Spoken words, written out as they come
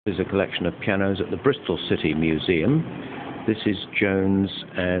This is a collection of pianos at the Bristol City Museum. This is Jones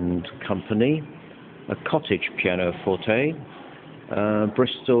and Company, a cottage pianoforte,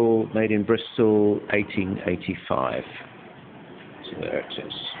 Bristol, made in Bristol, 1885. So there it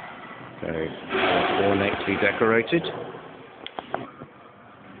is, very ornately decorated.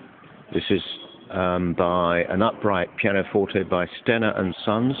 This is by an upright pianoforte by Stenner and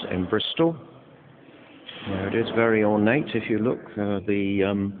Sons in Bristol. There it is, very ornate. If you look,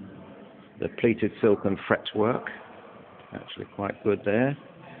 the pleated silk and fretwork, actually quite good there,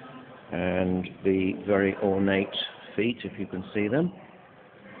 and the very ornate feet, if you can see them,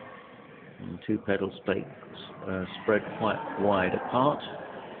 and two pedal spikes spread quite wide apart,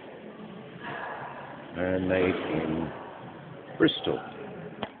 and made in Bristol.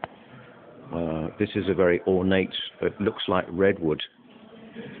 This is a very ornate, it looks like redwood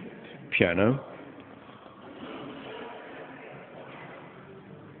piano.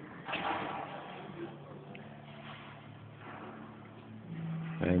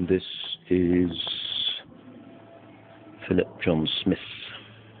 And this is Philip John Smith,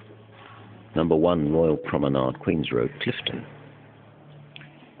 #1 Royal Promenade, Queen's Road, Clifton,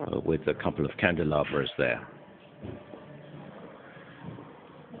 with a couple of candelabras there.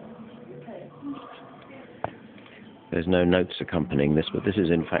 There's no notes accompanying this, but this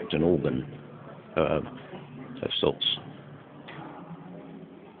is in fact an organ of sorts.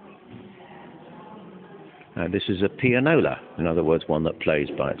 This is a pianola, in other words, one that plays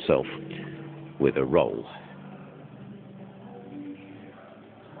by itself with a roll.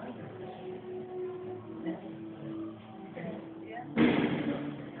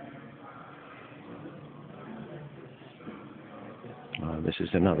 This is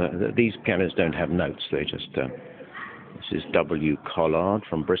another. These pianos don't have notes. They just. This is W. Collard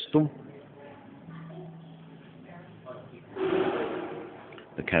from Bristol.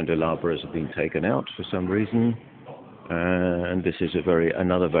 The candelabras have been taken out for some reason, and this is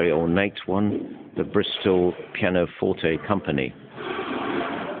another very ornate one, the Bristol Pianoforte Company.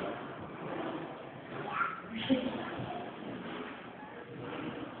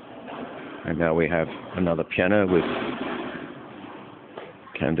 And now we have another piano with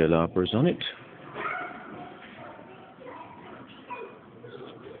candelabras on it.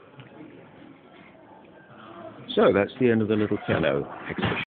 So that's the end of the little piano exhibition.